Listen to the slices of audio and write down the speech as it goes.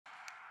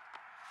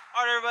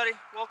Alright everybody,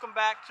 welcome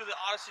back to the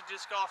Odyssey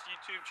Disc Golf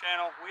YouTube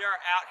channel. We are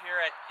out here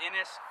at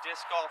Ennis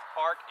Disc Golf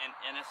Park in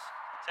Ennis,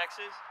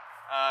 Texas.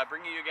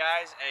 Bringing you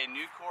guys a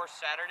new course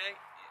Saturday.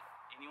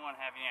 Anyone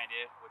have any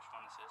idea which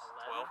one this is?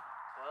 11? 12?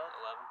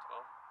 11, 12?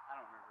 I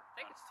don't remember. I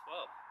think it's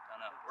 12. I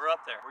don't know. We're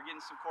up there. We're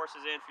getting some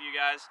courses in for you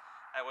guys.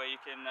 That way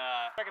you can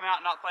check them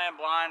out, not playing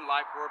blind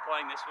like we're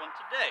playing this one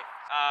today.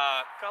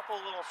 Couple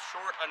little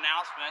short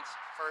announcements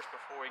first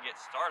before we get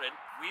started.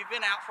 We've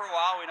been out for a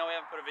while. We know we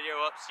haven't put a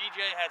video up.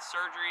 CJ had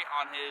surgery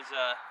on his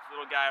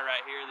little guy right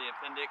here, the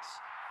appendix,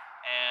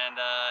 and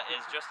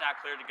is just now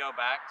cleared to go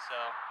back. So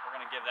we're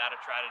going to give that a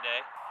try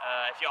today.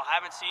 If y'all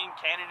haven't seen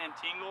Cannon and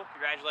Tingle,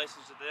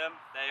 congratulations to them.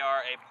 They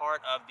are a part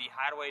of the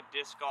Hideaway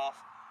Disc Golf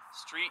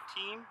Street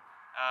team.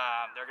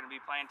 They're going to be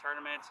playing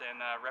tournaments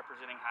and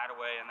representing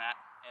Hideaway in that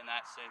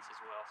sense as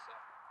well. So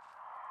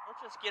let's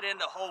just get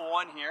into hole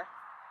one here.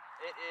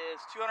 It is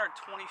 220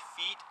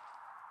 feet,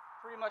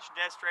 pretty much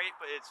dead straight,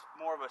 but it's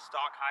more of a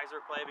stock hyzer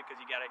play because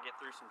you got to get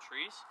through some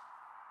trees.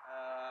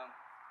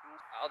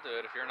 I'll do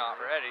it if you're not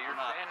ready. You're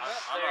standing up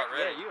there. I'm not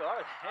ready. Yeah, you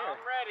are there.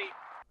 I'm ready.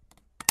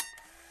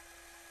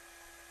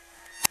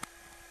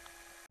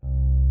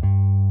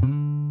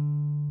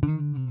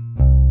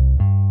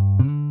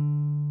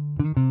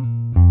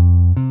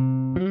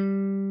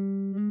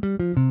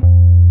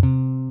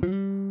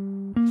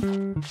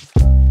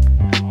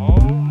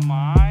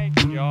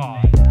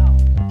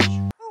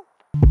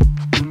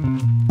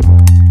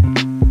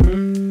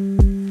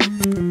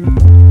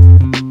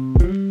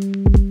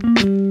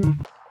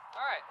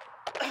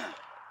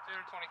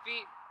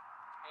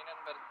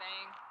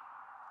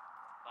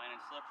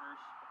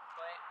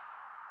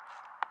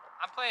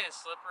 I'm playing in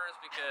slippers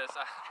because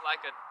I,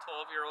 like a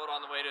 12-year-old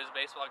on the way to his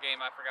baseball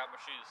game, I forgot my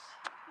shoes.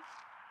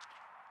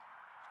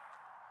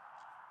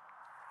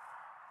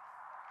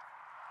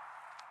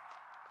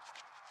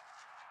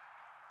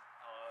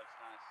 Oh, that's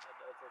nice. That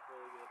does look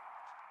really good.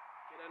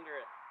 Get under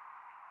it.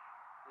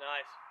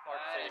 Nice.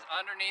 That is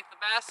underneath the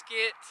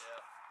basket.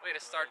 Yeah. Way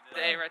to start the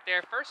day right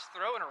there. First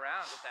throwing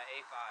around with that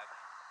A5.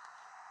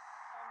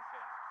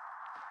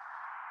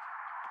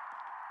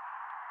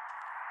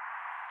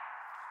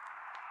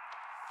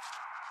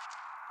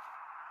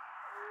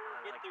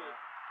 Get through it.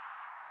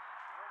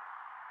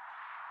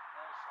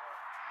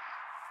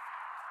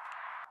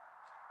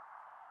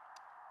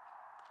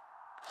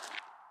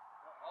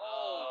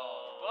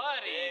 Oh,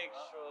 buddy. Big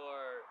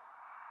short.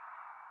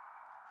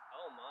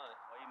 Oh my.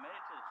 Well, you made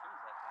it to the trees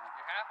that time.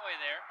 You're halfway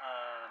there.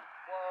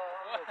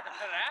 Whoa.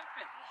 What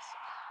happened?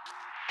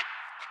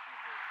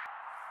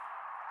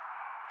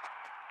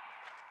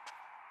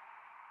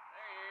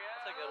 There you go.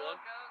 That's a good one.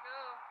 Go,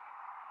 go.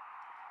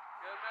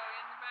 Go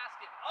in the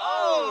basket.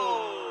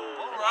 Oh!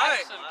 All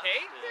right. Some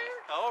cake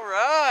there? All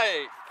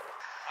right.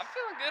 I'm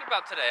feeling good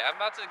about today. I'm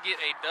about to get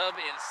a dub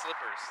in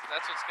slippers.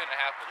 That's what's going to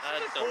happen.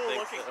 This is a cool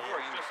looking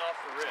course just off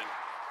the rim.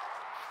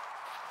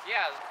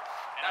 Yeah.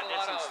 And I did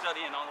some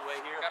studying on the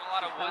way here. Got a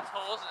lot of woods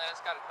holes, and then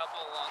it's got a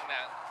couple along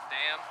that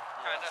dam,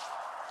 kind of.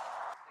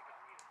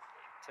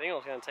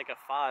 Tingle's going to take a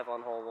 5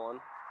 on hole 1.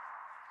 Yeah.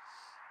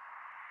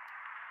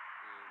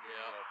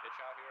 Pitch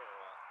out here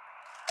or what?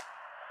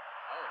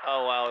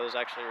 Oh wow, it was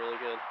actually really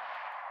good.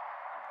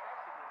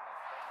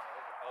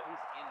 Oh, he's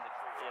in the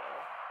tree.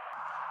 Yeah.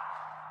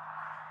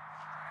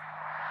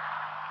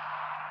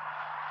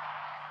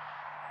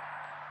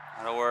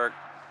 That'll work.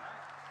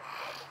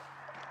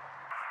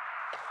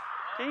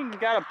 King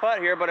got a putt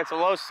here, but it's a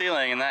low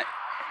ceiling, and that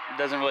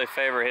doesn't really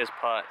favor his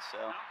putt. So.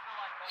 You're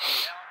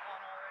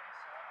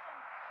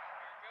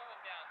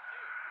going down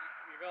two.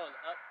 You're going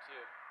up 2.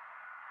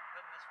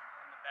 Putting this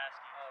one in the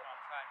basket. Oh,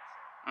 I'm trying to say.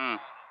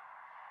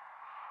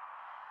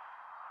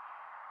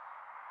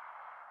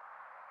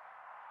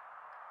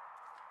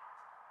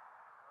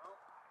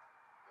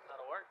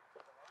 That'll work.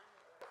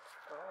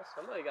 Oh,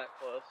 somebody got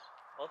close.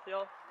 Both of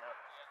y'all? Yep.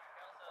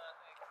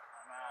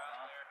 I'm out,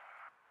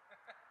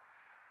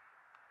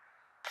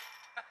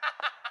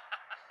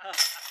 huh?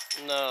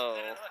 No.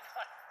 Did it look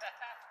like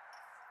that?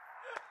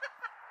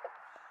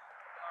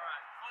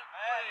 Alright, flip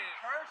Man, plays. you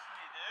cursed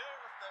me,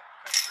 dude, with the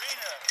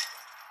Katrina.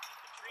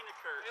 Katrina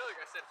curse. I feel like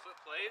I said flip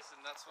plays,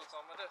 and that's what's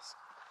on my desk.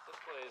 Flip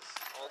plays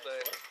all day.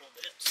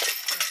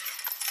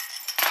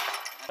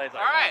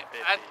 Alright,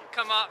 I'd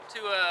come up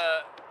to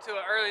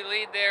an early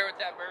lead there with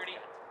that birdie.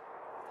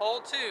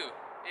 Hole 2.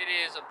 It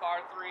is a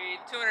par 3,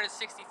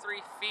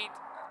 263 feet.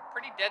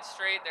 Pretty dead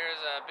straight.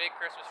 There's a big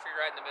Christmas tree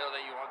right in the middle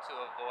that you want to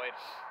avoid,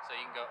 so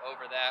you can go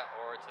over that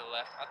or to the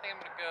left. I think I'm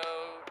going to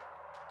go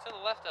to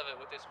the left of it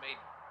with this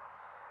maiden.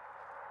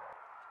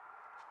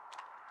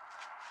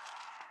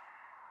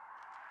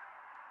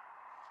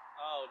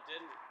 Oh,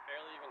 didn't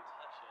barely even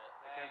touch it.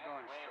 It kept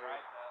going straight.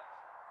 Right though.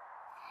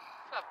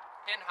 It's about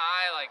pin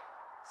high, like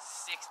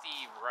 60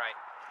 right.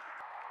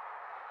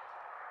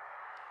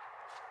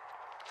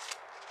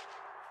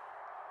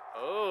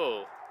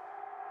 Oh.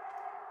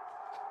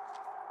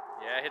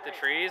 Yeah, hit the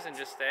trees and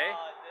just stay. It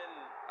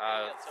didn't.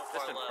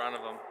 Just in front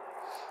of them.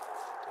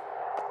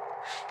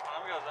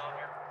 I'm gonna go zone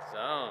here.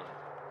 Zone.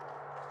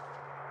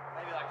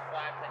 Maybe like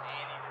flat to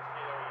 80, just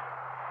get over.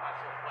 I'm not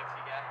sure flex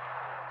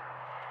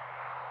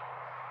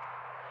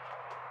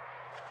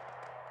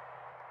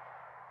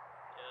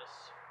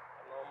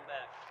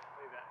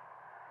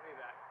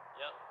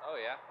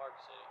yeah. Park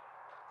City.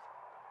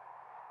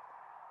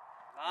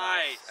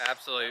 Nice.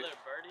 Absolutely. Another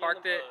birdie in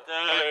Parked the it. book.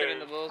 Parked it in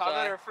the bullseye. I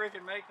better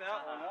freaking make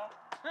that one, huh?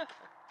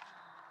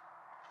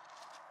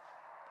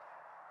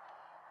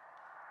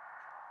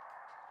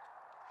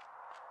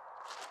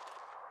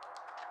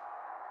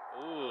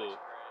 Ooh.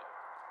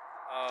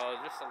 Oh,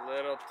 just a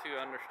little too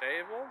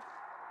understable.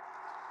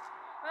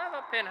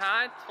 About pin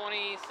high,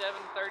 27,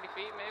 30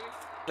 feet maybe.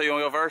 So you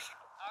want to go first?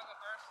 I'll go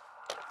first.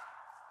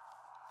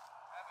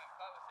 I haven't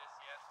put with this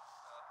yet,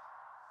 so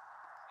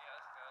see how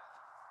this goes.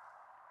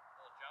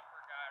 Little jumper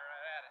guy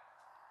right at it.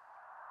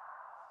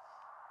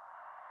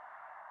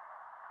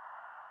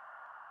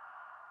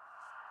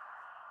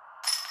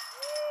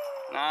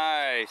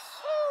 Nice.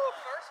 Woo!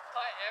 First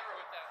putt ever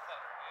with that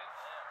putter, dude.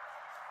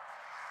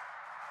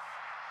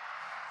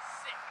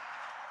 Sick.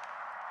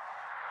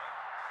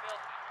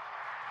 Filthy.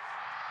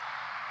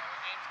 My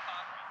name's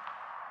Coffee.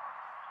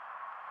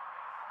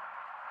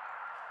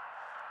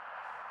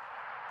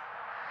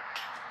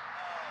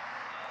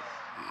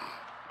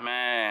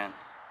 Man.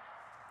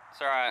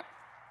 It's alright.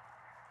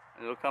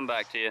 It'll come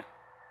back to you.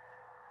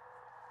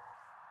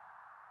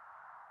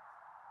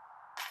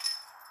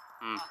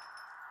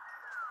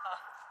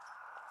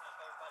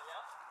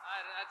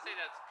 I'd say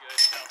that's good,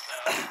 Kelso.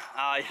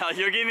 Yeah,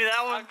 you'll give me that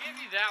I'll one? give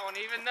you that one,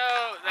 even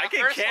though that I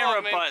can first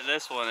camera one putt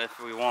this one if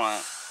we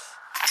want.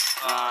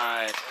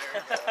 Nice.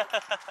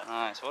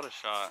 Nice, what a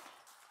shot.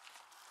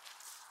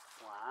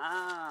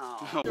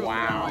 Wow.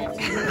 Wow.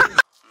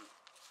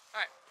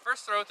 Alright,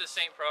 first throw with the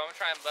St. Pro. I'm gonna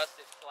try and bust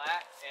it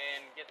flat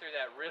and get through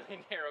that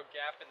really narrow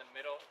gap in the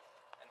middle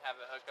and have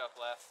it hook up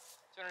left.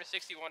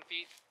 261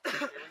 feet.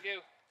 Here we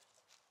go.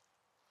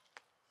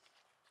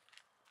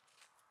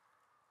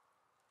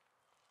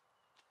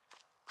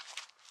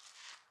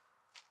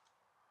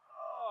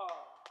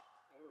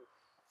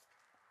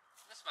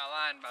 Missed my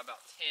line by about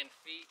 10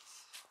 feet.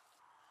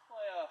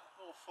 Play a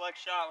little flex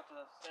shot with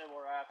the stable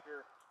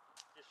rafter.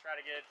 Just try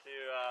to get it to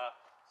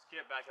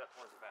skip back up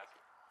towards the basket.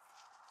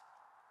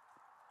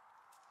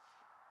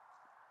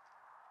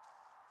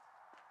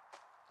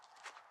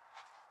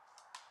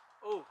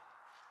 Ooh.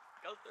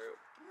 Go through.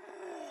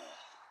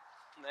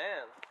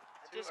 Man.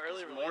 Too Just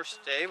early more releases.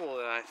 stable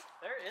than I.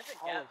 There is a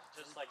gap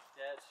just like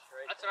dead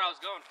straight. That's what I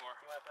was going for.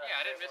 You went for that Yeah,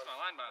 I didn't straight miss my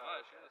one. line by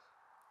much. Yes.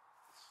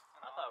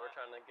 I thought we were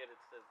trying to get it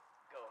to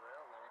go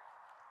around there.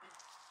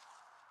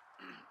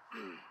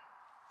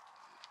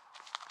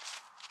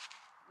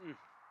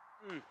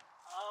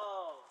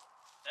 Oh.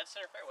 That's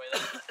center fairway though.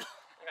 I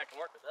think I can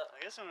work with that. I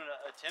guess I'm gonna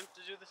attempt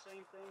to do the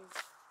same thing.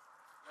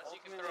 Unless you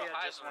can Ultimately, throw a I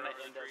high just one wanna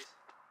over the end up- trees.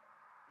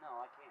 No,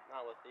 I can't.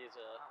 Not with these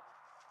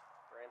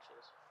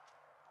branches.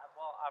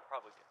 Well, I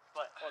probably could,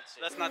 but Let's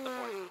see. that's not the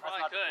point. That's Probably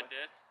not the could, point.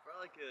 dude.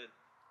 Probably could.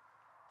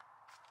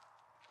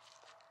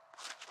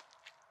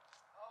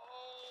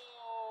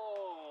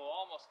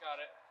 Oh, almost got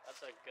it.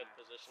 That's a good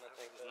position, I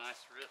think. That was a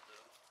nice rip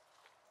though.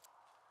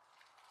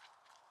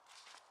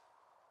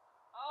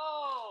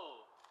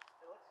 Oh,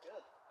 It looks good.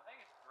 I think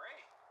it's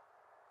great.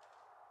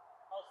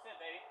 Oh, sit,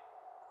 baby.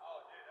 Oh,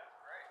 dude, that's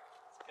great.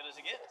 As good as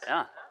it gets.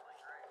 Yeah.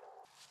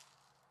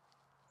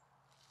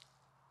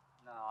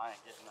 No, I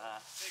ain't getting that.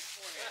 Big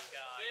forehand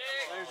guy.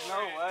 Big There's no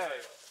forehand. way.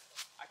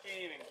 I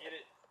can't even get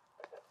it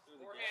through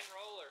the Forehand gap.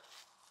 roller.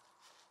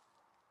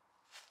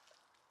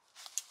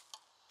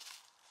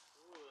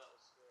 Ooh, that was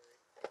scary.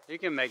 You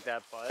can make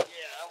that putt.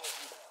 Yeah, that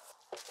wasn't.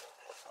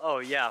 Oh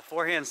yeah,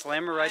 forehand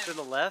slammer right to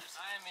the left.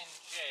 I am in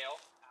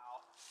jail. Ow.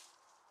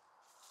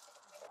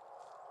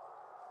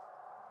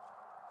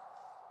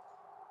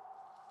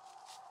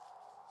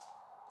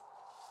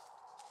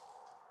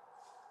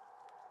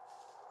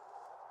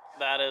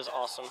 That is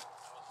awesome.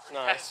 That's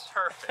Nice.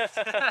 perfect.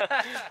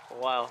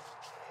 Wow.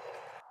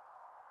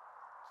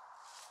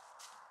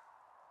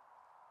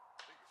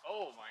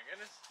 Oh my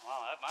goodness.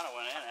 Wow, that might have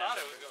went in. I thought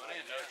it was going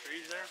in. No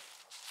trees there.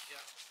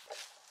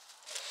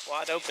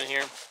 Wide open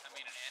here. I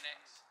mean an annex.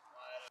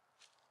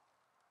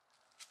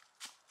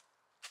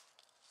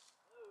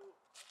 Ooh,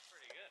 that's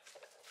pretty good.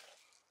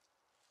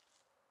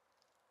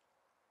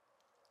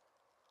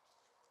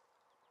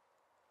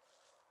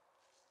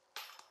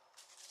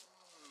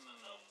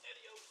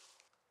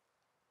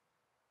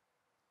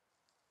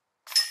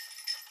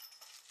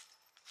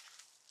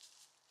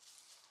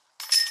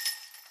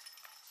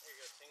 There you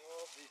go,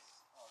 single. These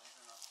are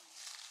not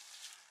things.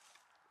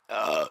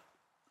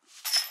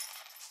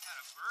 Had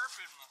a burp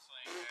in my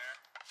swing there.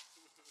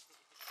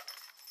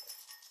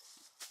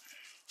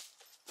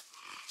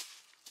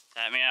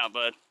 Tap me out,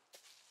 bud.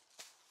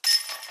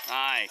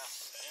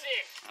 Nice.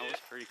 Sick. That was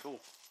pretty cool.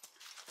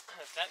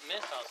 If that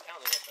missed, I was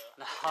counting it though.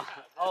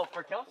 Oh,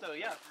 for Kelso,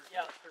 yeah.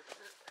 Yeah, for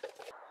sure.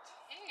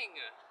 Dang.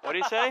 What do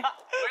you say?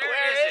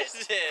 Where is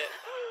it?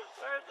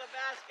 Where's the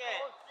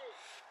basket?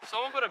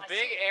 Someone put a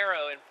big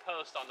arrow in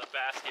post on the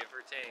basket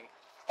for Ting.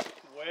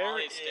 Where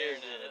is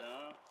it?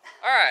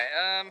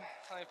 Alright,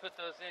 let me put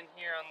those in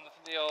here on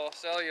the old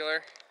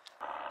cellular.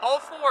 Hole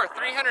 4,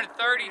 333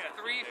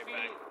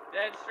 feet,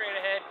 dead straight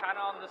ahead,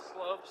 kind of on the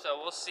slope, so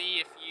we'll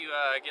see if you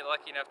get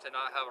lucky enough to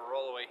not have a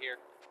rollaway here.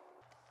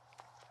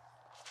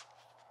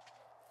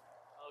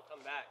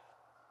 going back.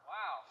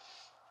 Wow.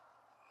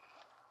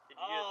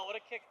 What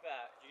a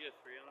kickback. Did you get a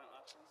 3 on that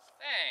last one?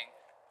 Dang.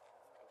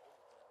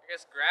 I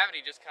guess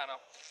gravity just kind of.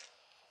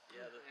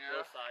 Yeah, the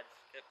Yeah. both sides.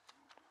 Yep.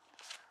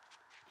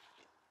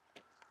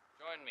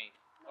 Join me.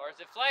 Or is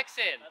it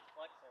flexing? That's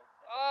flexing.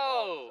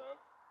 Oh. Son.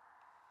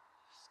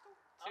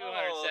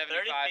 275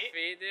 30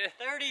 feet, dude.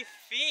 30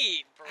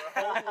 feet, bro.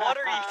 What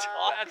are you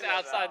talking That's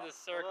outside about? the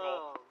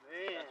circle. Oh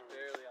man. That's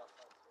barely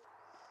outside.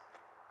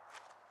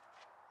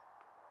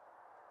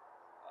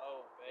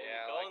 Oh, baby.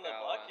 Yeah, I Go like in the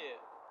that one.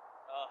 bucket.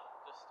 Oh,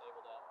 just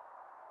stabled out.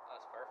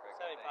 That's perfect.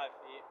 75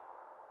 feet.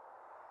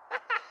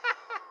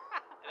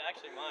 It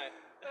actually might.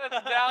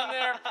 That's down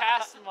there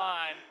past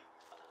mine.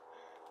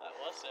 That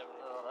was 70.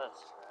 Oh,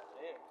 that's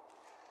tragic. Damn.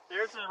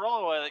 There's the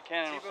rollaway that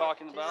Cannon was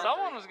talking about.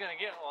 Someone was gonna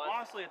get one.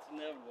 Honestly, it's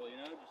inevitable, you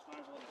know? Just might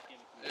as well just give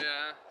it to me.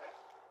 Yeah.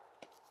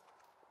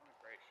 What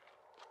a great shot.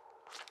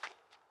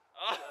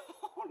 Oh,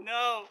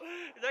 no.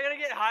 Is that going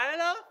to get high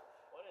enough?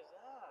 What is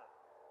that?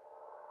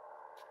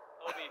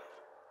 Obi.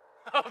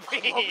 I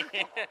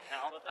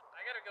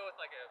gotta go with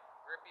like a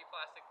grippy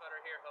plastic putter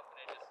here,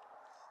 hoping it just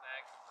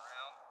snags the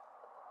ground.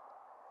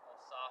 A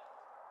little soft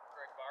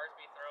Greg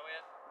Barsby throw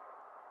in.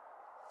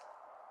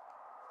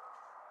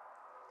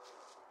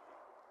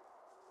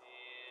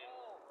 And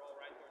roll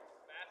right towards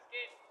the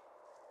basket.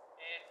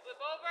 And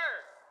flip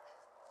over.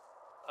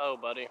 Oh,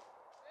 buddy. Dude.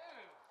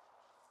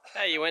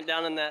 Hey, you went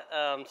down in that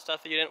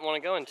stuff that you didn't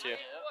want to go into. I mean,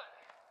 what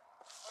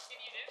can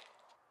you do?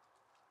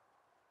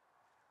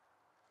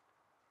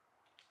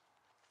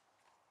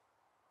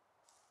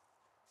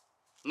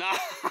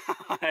 Nice.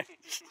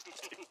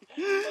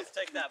 Let's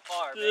take that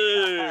par,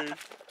 baby. Dude,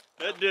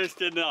 that disc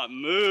did not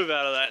move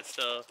out of that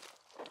stuff.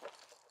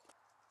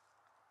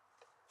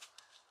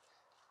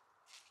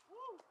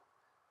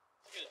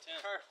 Look at a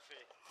 10.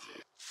 Perfect.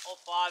 Hole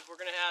 5, we're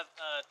going to have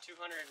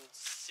 260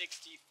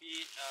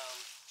 feet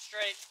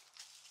straight,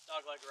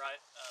 dog leg right,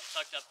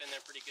 tucked up in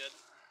there pretty good.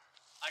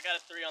 I got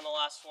a 3 on the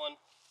last one.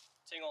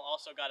 Tingle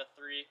also got a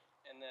 3,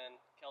 and then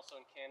Kelso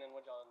and Cannon,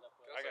 what'd y'all end up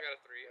with? I got a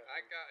 3.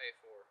 I got a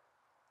 4.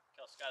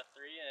 Kelso got a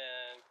 3,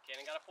 and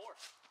Cannon got a 4.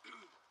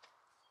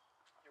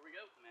 Here we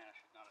go. Man, I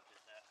should not have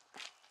did that.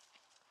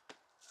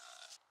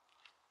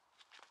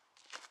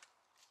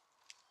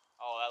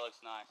 Oh, that looks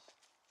nice.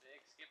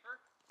 Big skipper.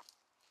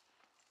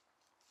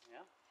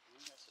 Yeah,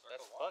 that's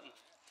a button.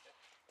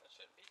 That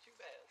shouldn't be too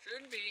bad.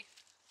 Shouldn't be.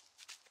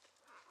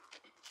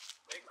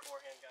 Big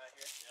forehand guy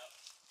here. Yep,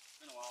 it's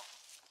been a while.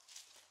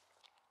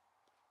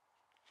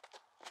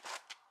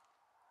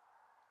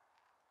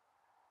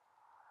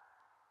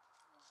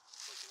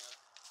 Looking at it.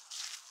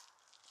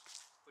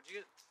 What'd you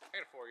get? I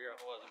got a 4. You're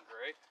up. It wasn't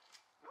great.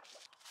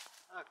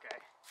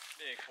 Okay.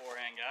 Big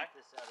forehand guy.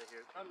 Get this out of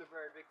here.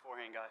 Thunderbird, big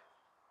forehand guy.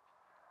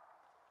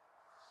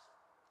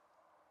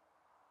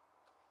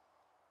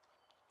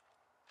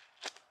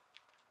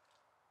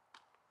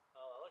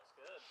 Oh, that looks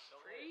good. Go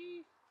ahead.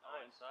 Tree.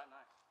 Oh, inside,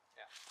 nice.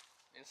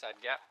 Inside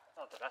gap. I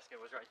thought the basket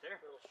was right there.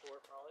 A little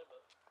short probably,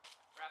 but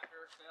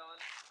Raptor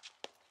sailing.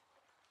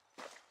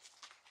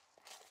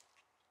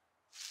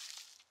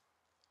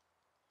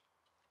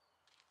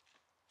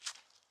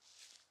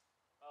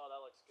 oh, that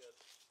looks good.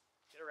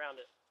 Get around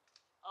it.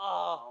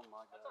 Oh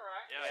my god. That's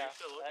alright. Yeah, you're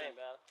still That looking.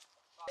 ain't bad.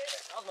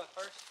 That was my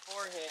first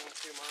forehand in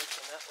 2 months,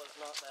 and that was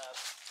not bad.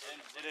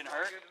 It didn't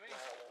hurt? Good to me.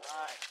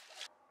 Nice.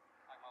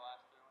 Like my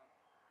last 3 ones.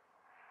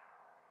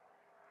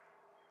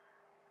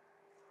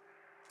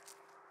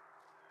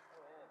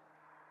 Oh, man.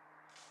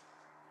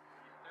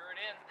 You threw it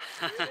in.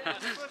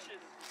 Just push it.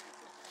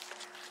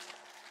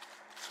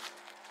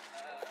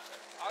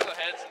 I'll go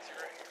ahead since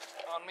you're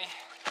on me.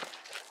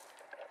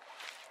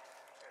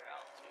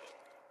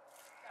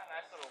 Got a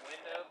nice little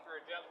window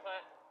for a jump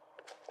putt.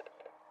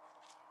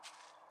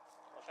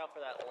 Watch out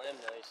for that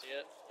limb though, you see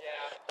it?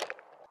 Yeah.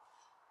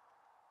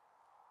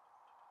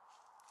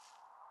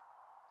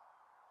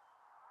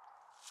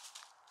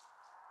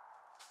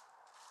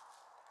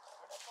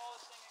 Where'd I call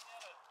this thing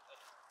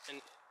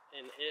again?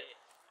 And it.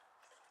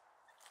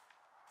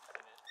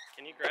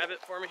 Can you grab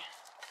it for me?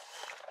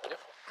 Yep.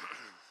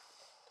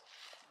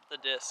 The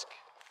disc.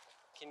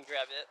 Can you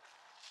grab it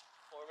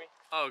for me?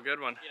 Oh, good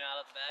one. Get out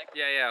of the bag.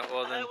 Yeah,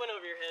 well then. It went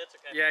over your head, it's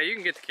okay. Yeah, you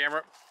can get the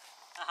camera.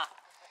 Got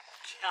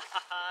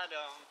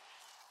him.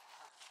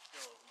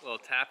 Little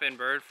tap in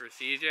bird for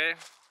CJ. Is it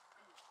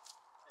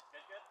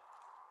good?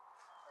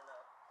 Or no?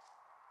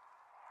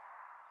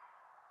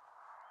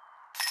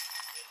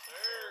 Yes,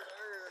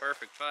 sir.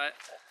 Perfect putt.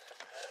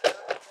 Yeah.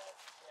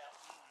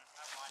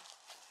 Never mind.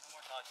 No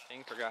more talking.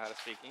 King forgot how to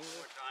speak English.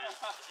 Is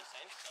he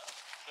saying stuff?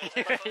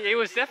 He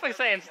was definitely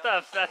saying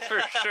stuff, that's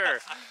for sure.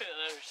 I couldn't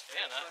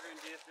understand.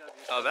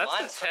 Oh, that's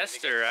Mine's the starting to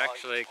tester get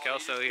actually,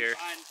 Kelso here.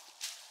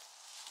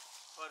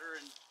 Putter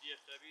and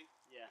DFW.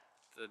 Yeah.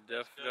 The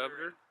Duff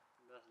Dubber.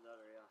 That's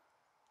another, yeah.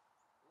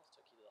 Almost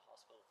took you to the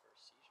hospital for a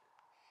seizure.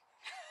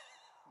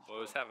 Boy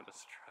was having a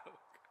stroke.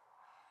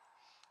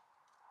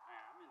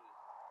 Man, I'm in the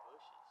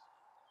bushes.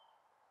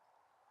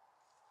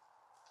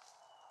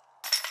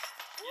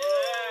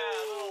 Yeah,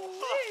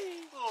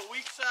 little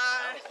weak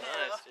side.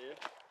 That was nice, dude.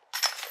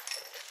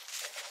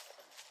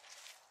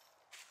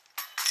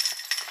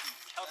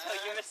 Also,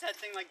 you missed that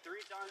thing like 3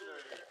 times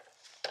already.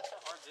 It's a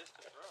hard disc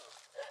to throw.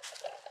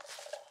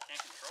 Can't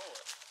control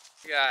it.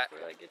 We got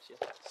Where did I get you?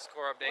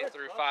 score update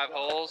through 5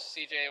 holes.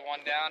 CJ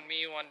 1 down,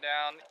 me 1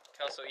 down,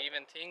 Kelso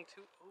even, Ting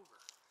 2 over.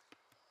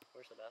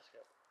 Where's the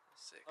basket?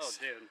 6. Oh,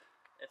 dude.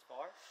 It's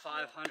far?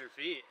 500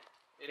 feet.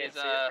 It is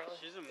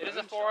She's a it is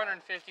a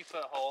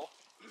 450-foot hole,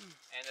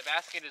 and the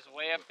basket is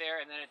way up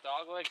there, and then it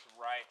doglegs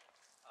right.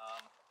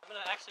 I'm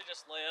gonna actually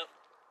just lay up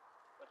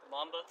with the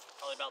Mamba,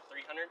 probably about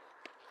 300.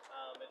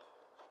 It's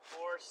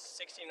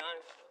 469.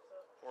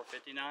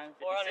 459?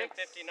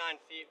 459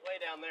 feet, way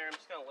down there. I'm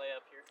just gonna lay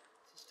up here.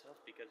 This is tough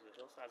because the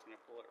hillside's gonna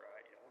pull it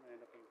right. You don't want to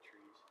end up in the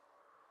trees.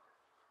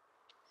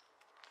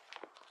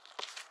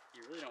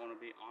 You really don't want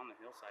to be on the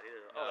hillside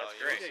either. No, that's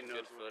you great. want some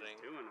Knows good what footing.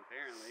 he's doing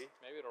apparently.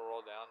 Maybe it'll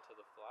roll down to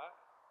the flat.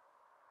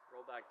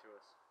 Roll back to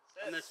us.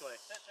 Sit. Come this way.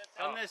 Sit, sit, sit.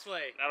 Come this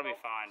way. That'll be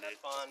fine, dude.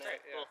 That's fine. Great,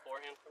 A little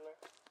forehand from there.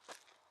 What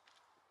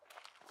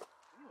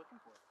are you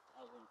looking for?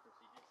 I was looking for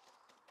CJ.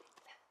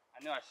 I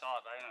knew I saw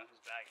it, but I didn't know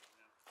whose bag it was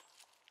in.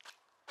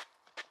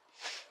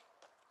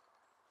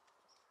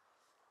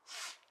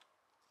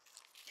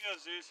 You go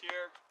Zeus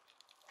here.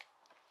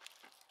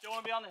 Don't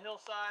want to be on the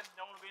hillside.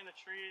 Don't want to be in the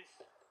trees.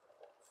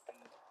 And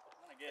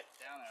I'm gonna get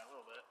down there a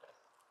little bit.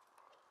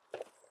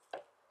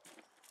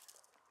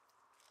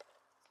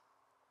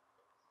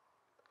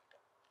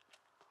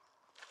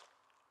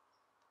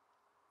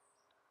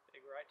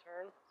 Big right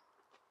turn.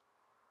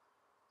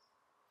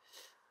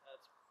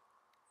 That's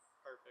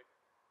perfect.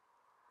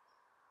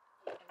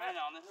 Kind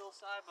of on the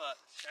hillside, but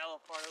shallow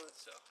part of it.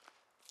 So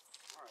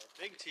Alright,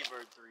 big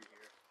T-bird 3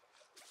 here.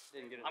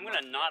 didn't get it. I'm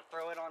gonna not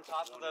throw it on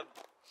top of the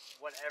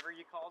whatever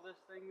you call this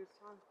thing this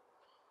time.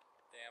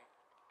 Damn.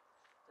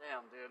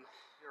 Damn, dude.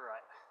 You're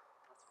right.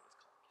 That's what it's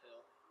called.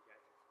 Hill. You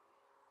guys are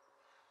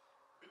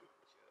funny.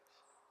 Jokes.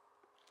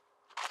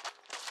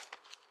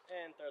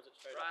 And throws it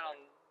straight Right up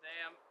on, there.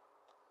 damn.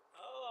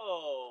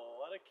 Oh,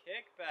 what a Right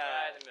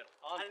kickback. in the middle.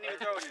 On I didn't even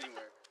throw it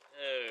anywhere.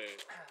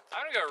 Dude.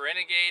 I'm gonna go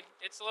Renegade.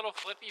 It's a little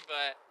flippy,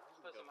 but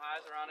put some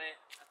hyzer on it.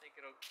 I think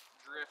it'll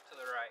drift to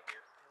the right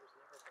here.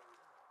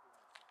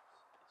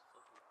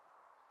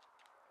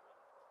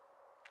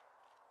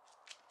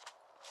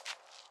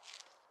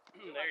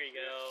 There you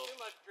go. Too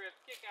much drift.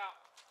 Kick out.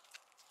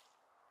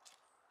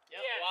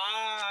 Yep. Yes.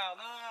 Wow,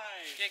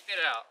 nice. Kicked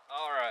it out.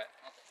 All right.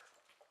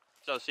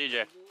 So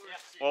CJ,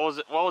 what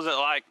was it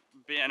like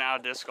being out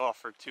of disc golf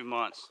for 2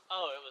 months?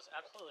 Oh, it was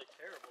absolutely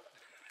terrible.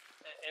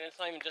 And it's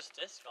not even just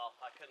disc golf.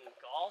 I couldn't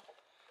golf.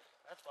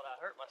 That's what I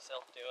hurt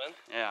myself doing.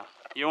 Yeah.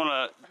 You want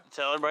to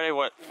tell everybody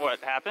what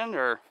happened,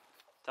 or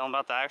tell them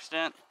about the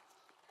accident?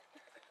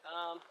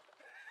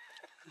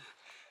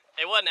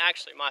 It wasn't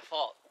actually my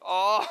fault.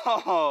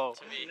 Oh.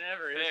 To be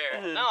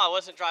fair. No, I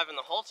wasn't driving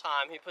the whole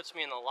time. He puts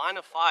me in the line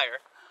of fire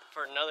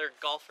for another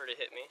golfer to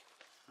hit me.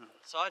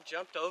 So I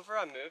jumped over,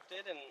 I moved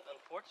it, and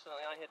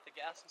unfortunately I hit the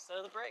gas instead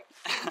of the brake.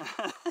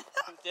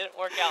 It didn't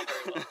work out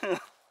very well.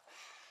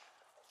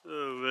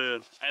 Oh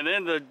man. And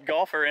then the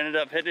golfer ended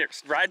up hitting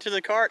it right to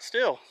the cart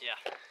still. Yeah.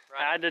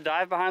 Right. Had to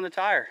dive behind the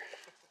tire.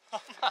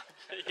 Yeah,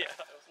 it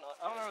was not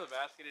I don't know where the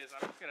basket is.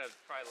 I'm just gonna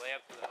probably lay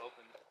up to the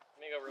open.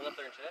 Let me go run up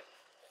there and check.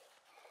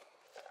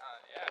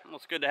 Yeah. Well,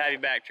 it's good to have you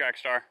back, Track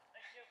Star.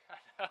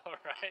 I know,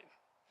 right?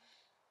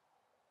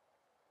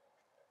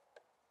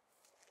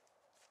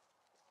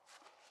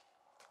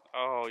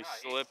 Oh, he Wow,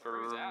 he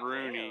slipper threw that.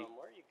 Rooney. Damn,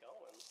 where are you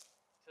going?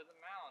 To the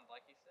mound,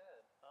 like you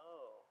said.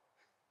 Oh.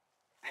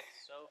 That's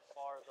so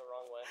far the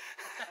wrong way.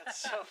 That's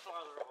so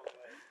far the wrong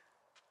way.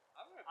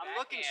 I'm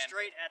looking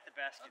straight at the I'm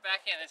basket. gonna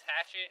backhand this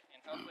hatchet,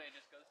 and hopefully it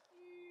just goes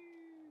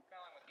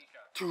kind of like my tee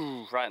shot.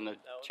 Right in the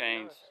That was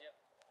chains. nice.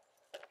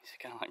 Yep. He's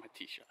kind of like my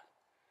tee shot.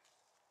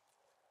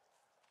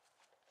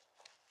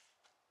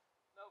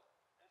 Nope,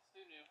 that's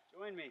too new.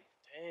 Join me.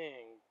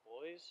 Dang,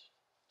 boys.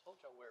 Told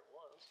y'all where it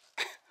was.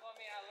 Well, I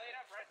mean, I laid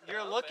up right to the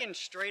You're open. looking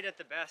straight at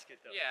the basket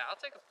though. Yeah, I'll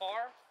take a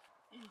par.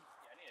 Yeah,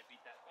 I need to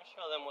beat that. I'll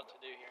show them what to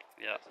do here.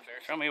 Yeah. That's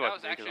embarrassing. Show me That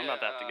what was to do, because I'm actually, about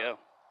to have to go.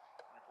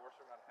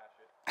 Enforcer, not a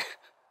hatchet.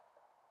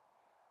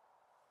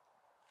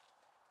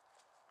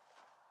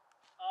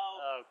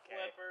 Oh, Okay.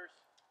 flippers.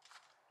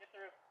 Get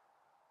through.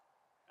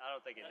 I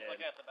don't think it Let's did.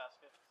 look at the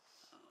basket.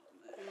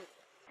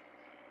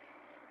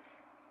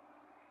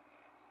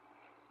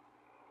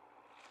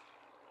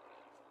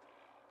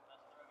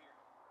 Let's throw here.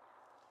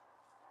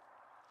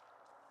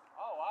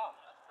 Oh, wow.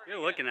 That's pretty You're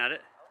good. looking at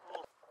it.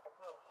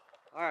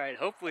 All right,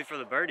 hopefully for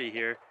the birdie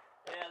here,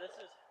 Yeah, this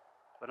is.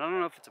 but I don't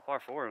know if it's a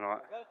par 4 or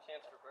not. I've got a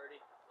chance for birdie,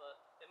 but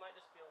it might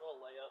just be a little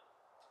layup.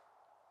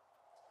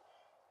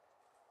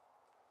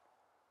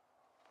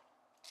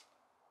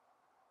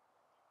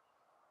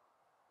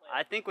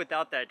 I think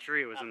without that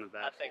tree, it was in the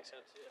I basket. think so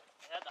too.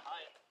 It had the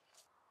height.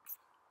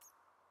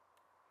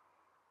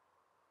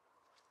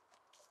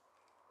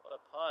 What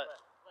a putt.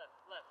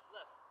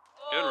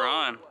 Left. Good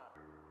run.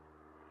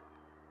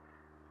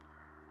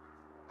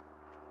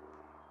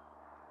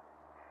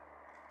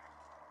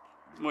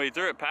 Well, he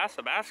threw it past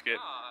the basket.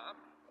 Ah,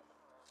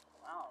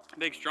 Wow.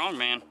 Big strong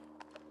man.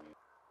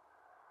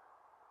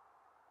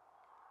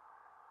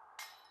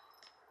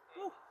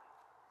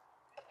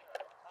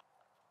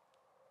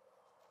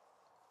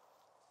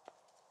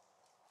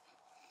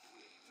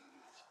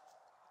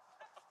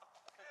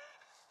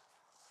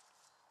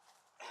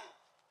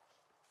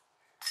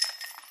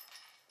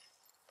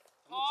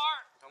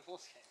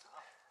 almost came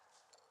out.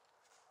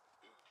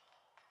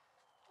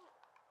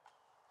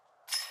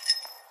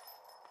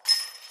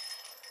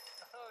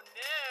 Oh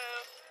no!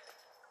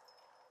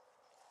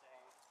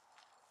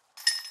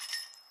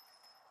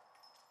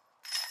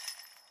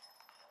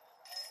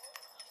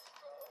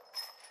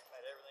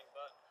 Made everything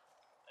but.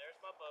 There's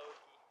my bogey.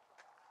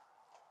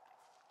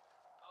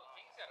 Oh,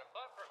 he's got a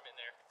butt from in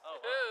there. Oh,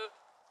 wow. Ooh.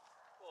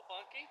 A little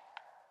funky.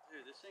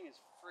 Dude, this thing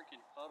is freaking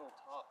puddle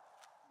top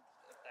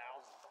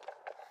 1,000.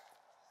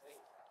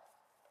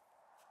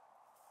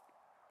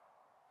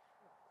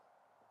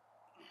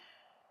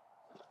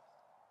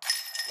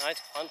 Nice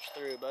punch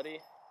through,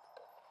 buddy.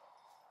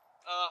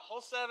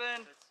 Hole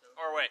 7,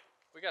 or wait,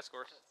 We got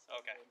scores.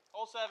 okay.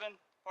 Hole 7,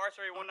 par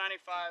 3,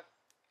 195.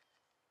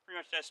 Pretty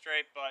much dead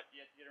straight, but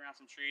you have to get around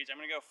some trees. I'm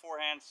gonna go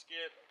forehand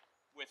skip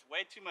with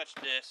way too much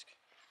disc.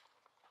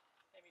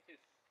 Hey, me too.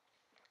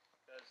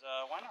 Because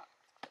why not?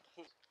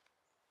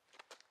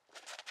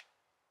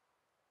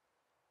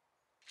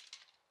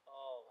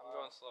 Oh, I'm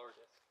going slower,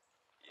 Jess.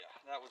 Yeah,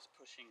 that was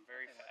pushing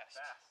very fast.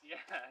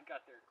 Yeah, I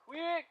got there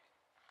quick.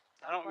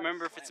 I don't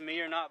remember if it's me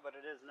or not, but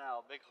it is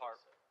now. Big harp.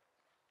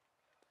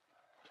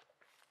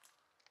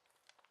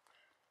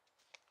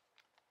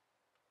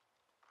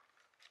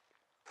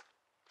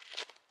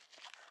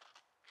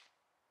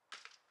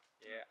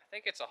 Yeah, I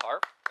think it's a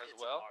harp as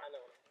well. I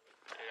know.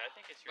 Dude, I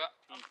think it's your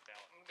But pink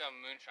felon. I'm going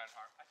moonshine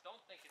harp. I don't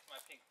think it's my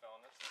pink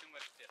felon. That's too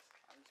much disc.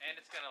 And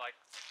it's gonna like,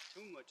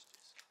 Too much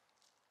disc.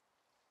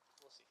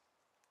 we'll see.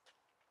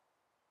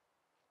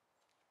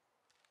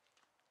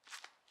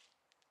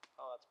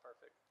 Oh, that's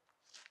perfect.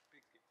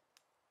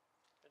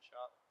 Good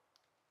shot.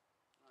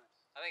 Nice.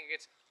 I think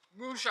it's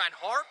moonshine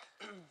harp.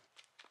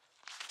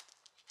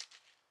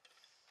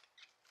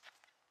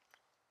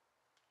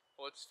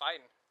 Well, it's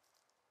fighting.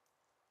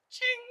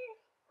 Ching!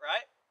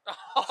 Right?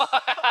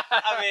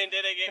 I mean,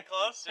 did it get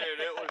close? Dude,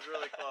 it was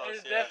really close.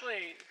 It's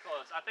definitely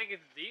close. I think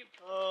it's deep.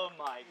 Oh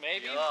my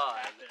Maybe. god.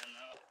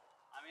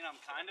 I mean,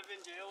 I'm kind of in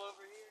jail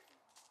over here,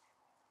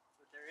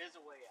 but there is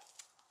a way out.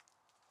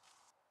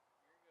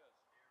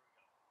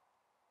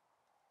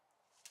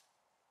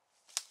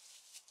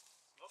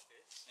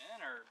 Okay,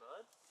 center,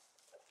 bud.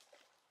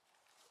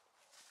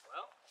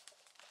 Well,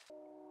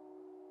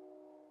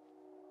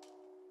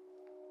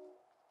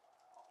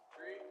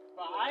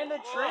 behind the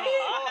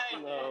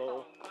tree?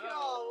 No.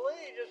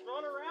 Golly, just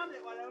run around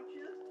it, why don't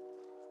you?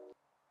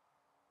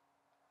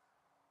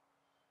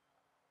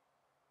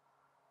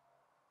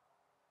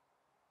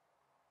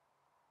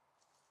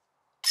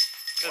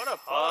 What a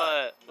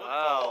putt.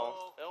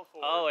 Wow. Fell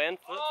forward. Oh, and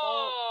football?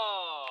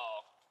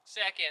 Oh!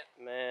 Second.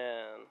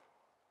 Man.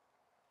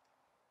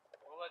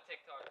 We'll let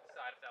TikTok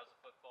decide if that was a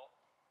football.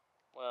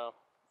 Well,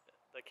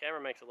 the camera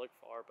makes it look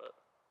far, but.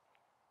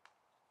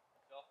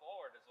 Fell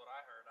forward is what I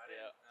heard. I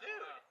didn't.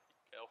 Dude.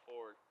 Fell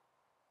forward.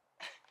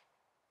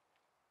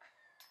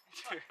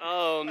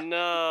 Oh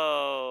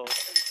no.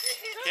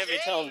 Can't be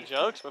telling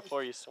jokes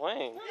before you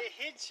swing. It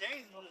hit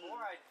chains before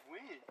I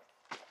win.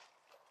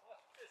 What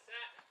does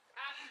that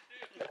have to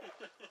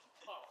do?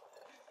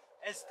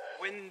 As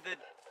when the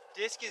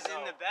disc is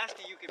in the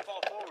basket, you can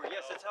fall forward.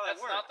 Yes, that's how That's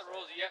that works. not the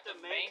rules. You have to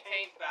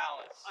maintain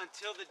balance.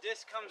 Until the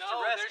disc comes No, to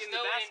rest there's in the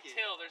no basket.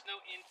 until. There's no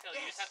until.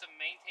 You just have to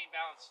maintain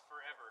balance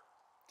forever.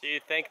 Do you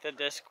think the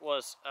disc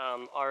was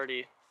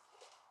already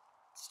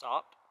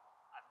stopped?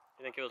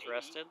 You think it was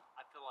rested?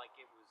 I feel like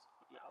it was.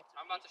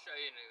 I'm about to show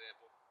you an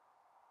example.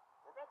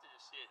 We're about to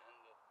just see it in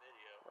the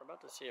video. We're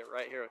about to see it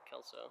right here with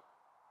Kelso.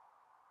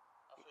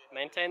 I'll show you how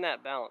Maintain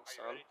that balance,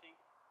 Are son. you ready, Tink?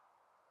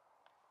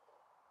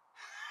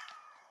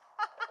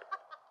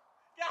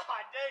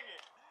 God dang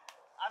it!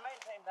 I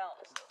maintain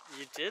balance.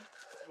 You did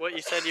what you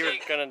said you were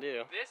gonna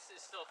do. This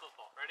is still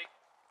football. Ready?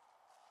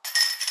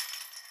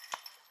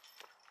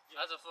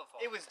 That's a football.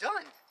 It was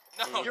done.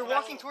 No, You're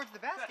walking towards the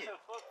basket. That's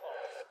a football.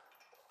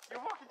 You're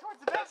walking towards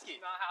the That's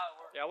basket. not how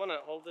it works. Yeah, I want to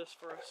hold this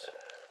for us.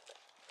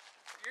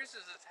 Yours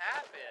is a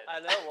tap in. I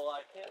know. Well,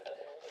 I can't.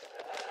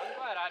 I'm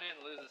glad I didn't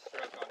lose a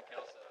stroke on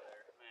Kelso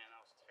there. Man, that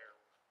was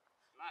terrible.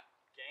 Not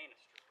gain a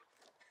stroke.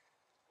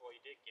 Well,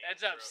 you did gain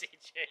Heads a up, stroke.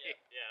 CJ.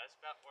 Yeah, that's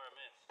about where I'm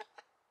in.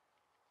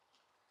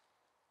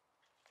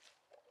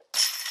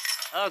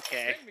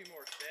 Okay. Couldn't be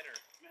more center.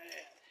 Man,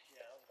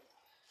 yeah.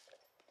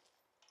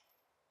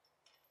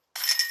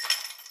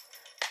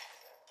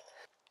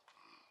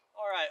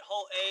 Alright,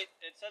 hole 8.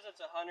 It says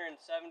it's 173.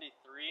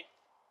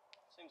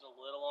 Seems a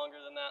little longer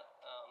than that.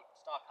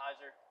 Stock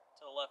hyzer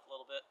to the left a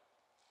little bit.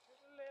 To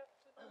the left,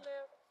 to the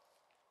left.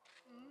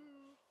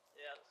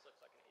 Yeah, this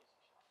looks like an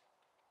easy shot.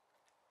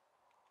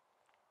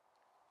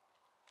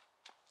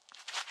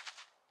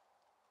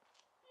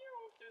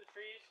 Through the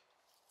trees.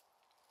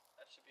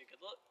 That should be a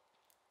good look.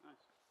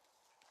 Nice.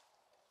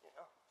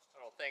 Yeah. I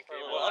don't think For a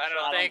it little was. I upshot,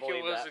 don't I don't think it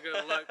believe was that. a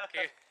good look.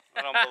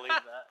 I don't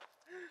believe that.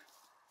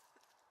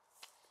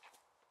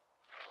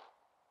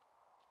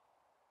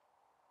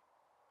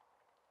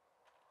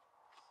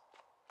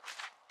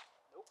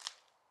 Nope.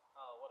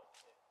 Oh, what a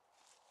hit.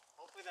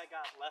 Hopefully that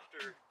got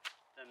lefter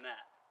than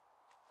that.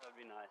 That would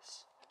be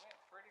nice. It went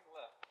pretty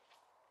left.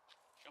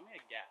 Show me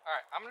a gap. All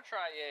right, I'm gonna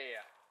try.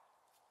 Yeah.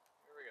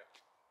 Here we go.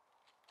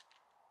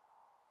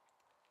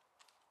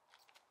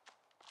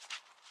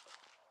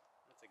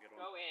 That's a good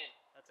one. Go in.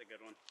 That's a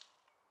good one.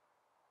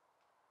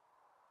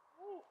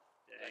 Woo.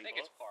 Dang. I think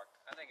it's parked.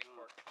 I think it's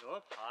parked. Go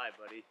up high,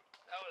 buddy.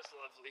 That was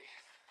lovely.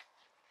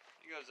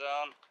 You go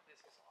zone. This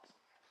is awesome.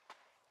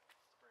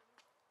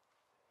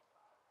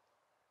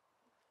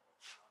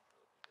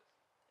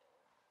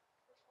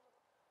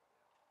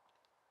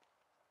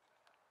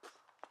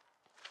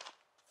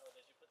 Oh,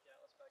 did you put the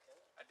atlas back in?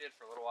 I did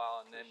for a little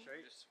while, and then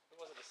straight? it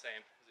wasn't the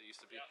same as it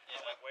used to be. Yeah,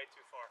 I went way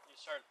too far.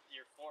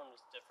 your form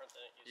is different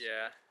than it used to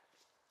Yeah,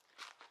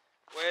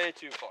 Way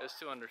too far. it's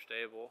too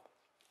understable.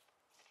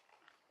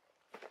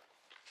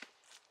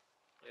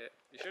 Yeah,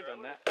 you should have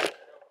done that.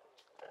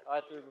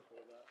 I threw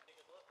before that.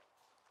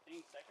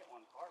 15-second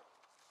one park.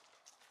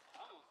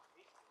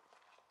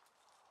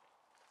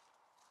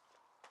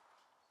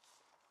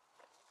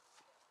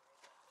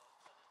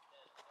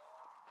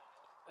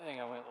 I think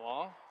I went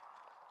long.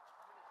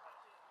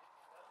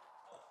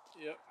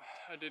 Yep,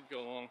 I did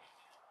go long.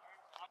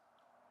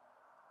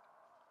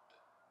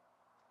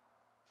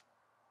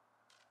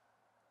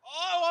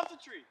 Oh, off the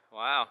tree.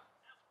 Wow.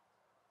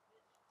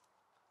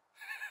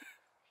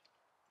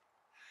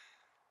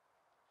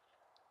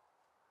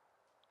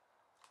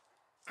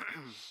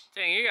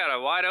 Dang, you got a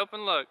wide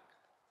open look.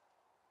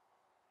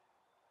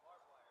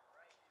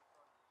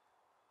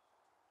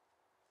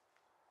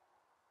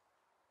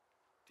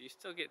 Do you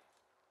still get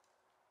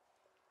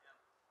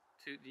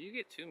two? Do you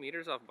get 2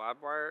 meters off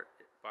barbed wire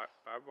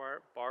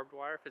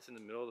if it's in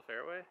the middle of the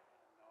fairway?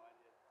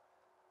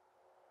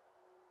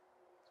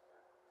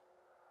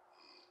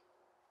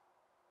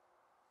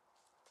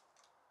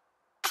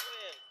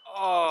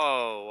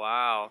 Oh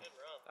wow, Good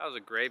run. that was a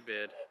great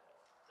bid. Is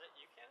that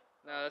you, Ken?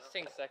 No, that's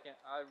Tink's second.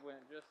 I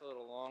went just a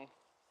little long.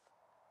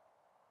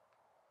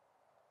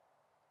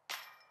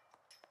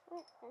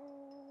 Oh,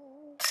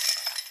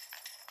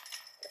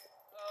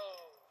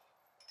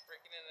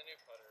 breaking in the new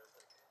putter.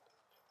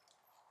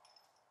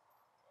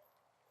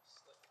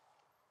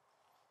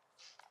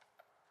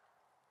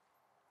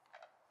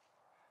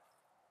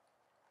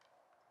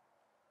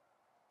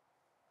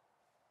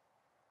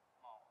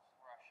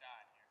 Where I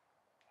shine here.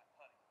 My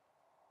putting.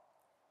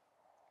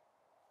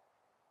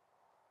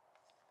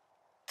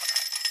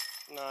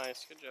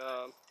 Nice, good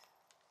job.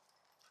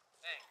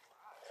 Dang.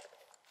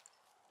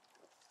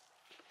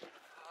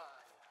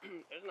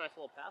 There's a nice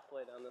little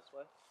pathway down this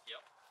way.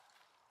 Yep.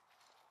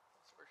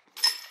 That's where she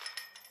goes.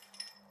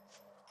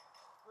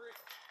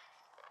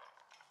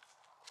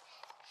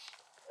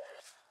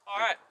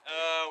 All right,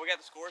 we got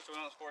the scores. Do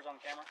we know the scores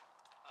on the camera?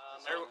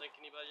 I don't think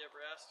anybody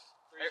ever asks.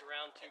 Three's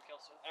around 2,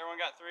 Kelso.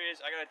 Everyone got threes.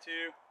 I got a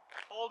 2.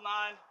 Hole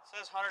 9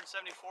 says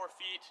 174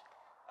 feet.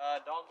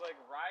 Dog leg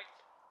right.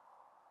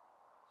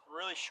 It's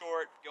really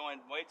short, going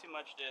way too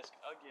much disc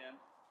again.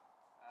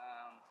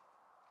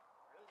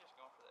 Really just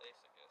going for the ace,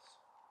 I guess.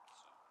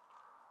 So,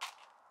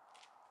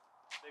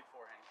 big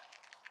forehand.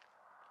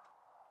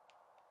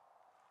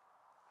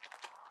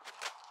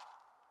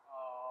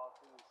 Oh,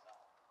 too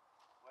inside.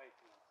 Way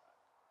too inside.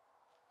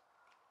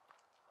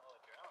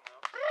 Solid ground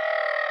though.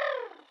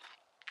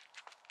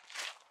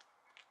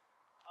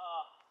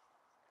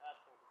 That's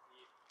going to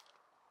be deep.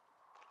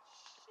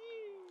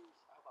 Sheesh.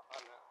 I hope I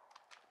find that.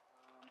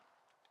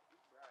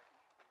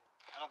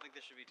 I don't think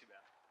this should be too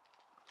bad.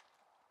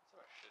 That's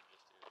what I should just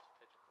do is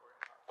pitch it for it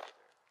right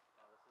there.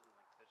 No, this isn't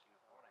like pitching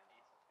a What I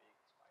need is a big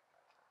spike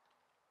right there.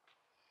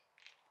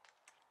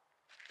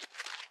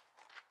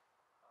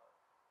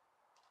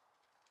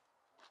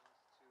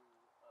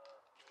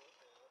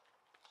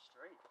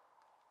 Straight.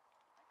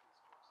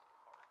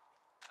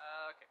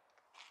 Okay.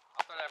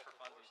 I'll throw that for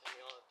funsies. Forcing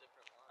me on a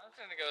different line. I'm just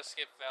gonna go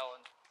skip Fallon.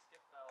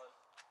 Skip Fallon.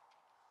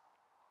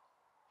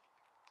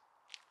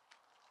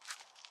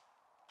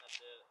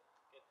 That's it.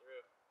 Get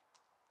through.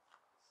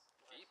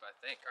 Deep, I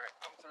think. Alright,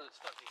 I'm gonna throw this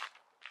fuzzy.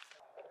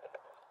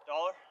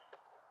 $1?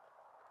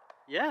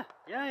 Yeah.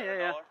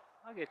 $1?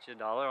 I'll get you $1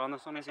 on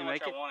this one if That's you how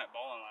make much it. I won at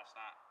bowling last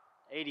night.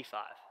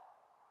 85.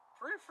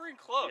 Pretty freaking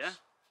close. Yeah.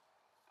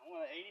 I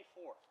won at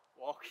 84.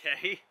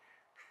 Okay.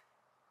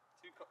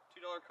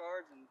 $2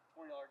 cards and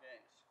 $20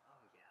 games.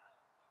 Oh yeah.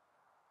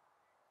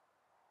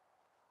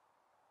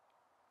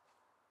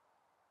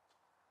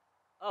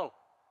 Oh.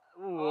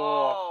 Ooh.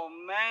 Oh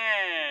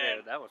man.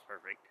 Dude, that was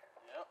perfect.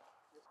 Yep.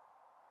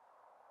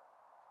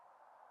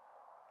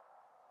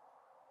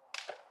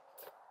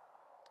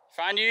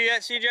 Find you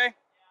yet, CJ?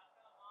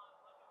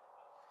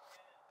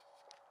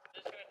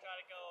 Just gonna try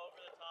to go over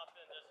the top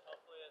and just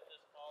hopefully it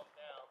just falls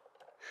down.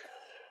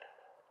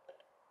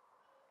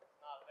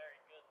 Not a very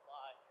good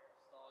lie here.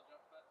 Stall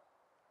jump bet.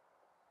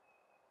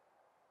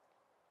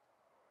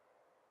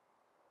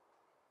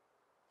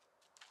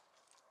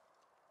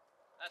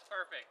 That's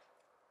perfect.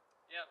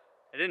 Yep.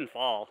 It didn't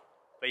fall,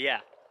 but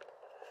yeah.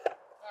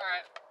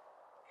 Alright.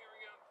 Here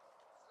we go.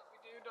 Stuff we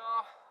do,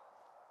 Daw.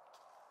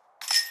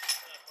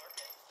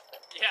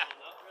 Yeah.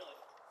 Not really.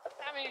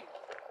 I mean,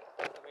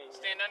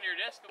 stand under your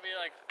disc will be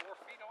like 4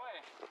 feet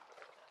away.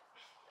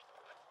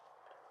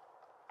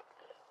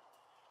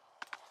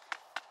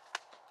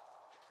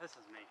 This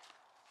is me.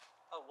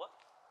 Oh, what?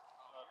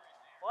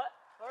 What?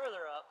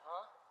 Further up,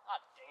 huh?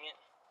 Ah, dang it.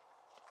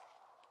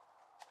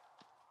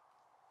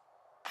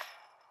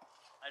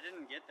 I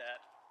didn't get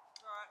that.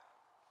 Alright.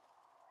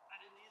 I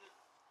didn't either.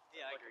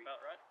 Yeah, I Like agree. about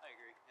right? I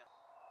agree. Yeah.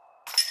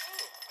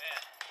 Oh, man.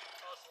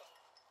 Close one.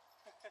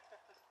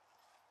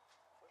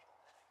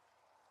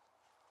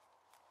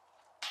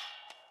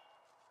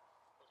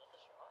 Was that the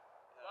shot?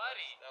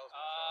 Buddy. That was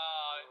my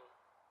shot.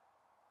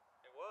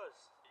 It was.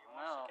 You No.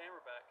 watch the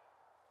camera back.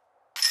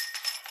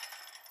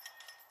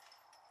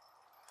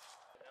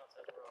 Now it's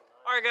at the wrong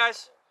nine. All right,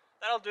 guys,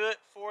 that'll do it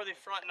for the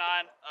front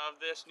nine of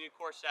this new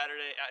course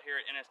Saturday out here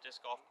at Ennis Disc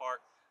Golf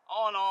Park.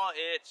 All in all,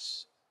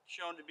 it's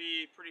shown to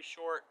be pretty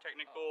short,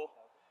 technical.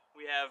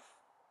 We have,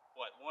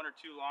 what, 1 or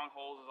 2 long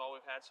holes is all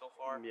we've had so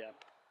far. Yeah.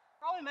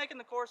 Probably making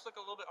the course look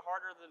a little bit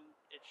harder than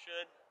it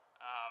should.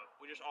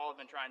 We just all have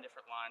been trying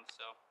different lines,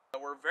 so.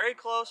 We're very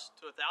close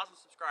to 1,000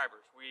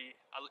 subscribers.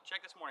 I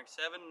checked this morning,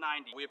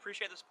 790. We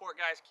appreciate the support,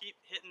 guys. Keep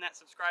hitting that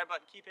subscribe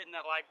button, keep hitting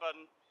that like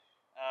button.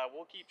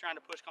 We'll keep trying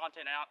to push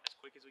content out as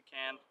quick as we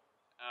can.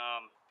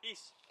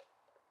 Peace.